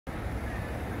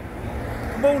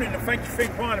Morning and thank you for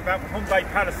inquiring about the Hyundai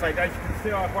Palisade. As you can see,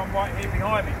 I have one right here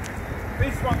behind me.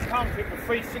 This one comes with the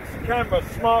 360 camera,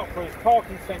 smart cruise,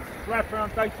 parking sensors,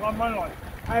 wraparound daytime running lights,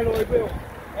 alloy wheels,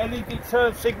 LED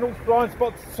turn signals, blind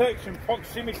spot detection,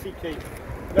 proximity key.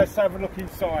 Let's have a look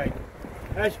inside.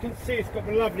 As you can see, it's got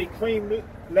the lovely cream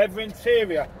leather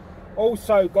interior.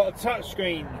 Also got a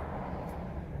touchscreen,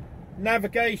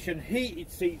 navigation, heated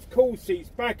seats, cool seats,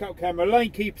 backup camera, lane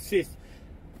keep assist,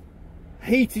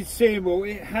 heated steering wheel.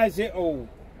 It has it all.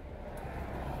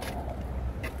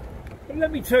 But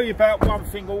let me tell you about one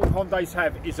thing all Hyundais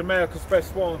have is America's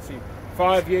best warranty.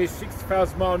 5 years,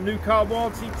 60,000 mile new car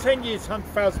warranty, 10 years,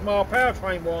 100,000 mile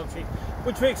powertrain warranty,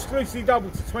 which we exclusively double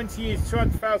to 20 years,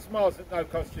 200,000 miles at no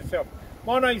cost yourself.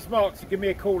 My name's Mark, so give me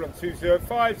a call on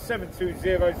 205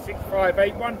 720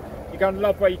 6581. You're going to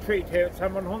love where you're treated here at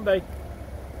Tameron Hyundai.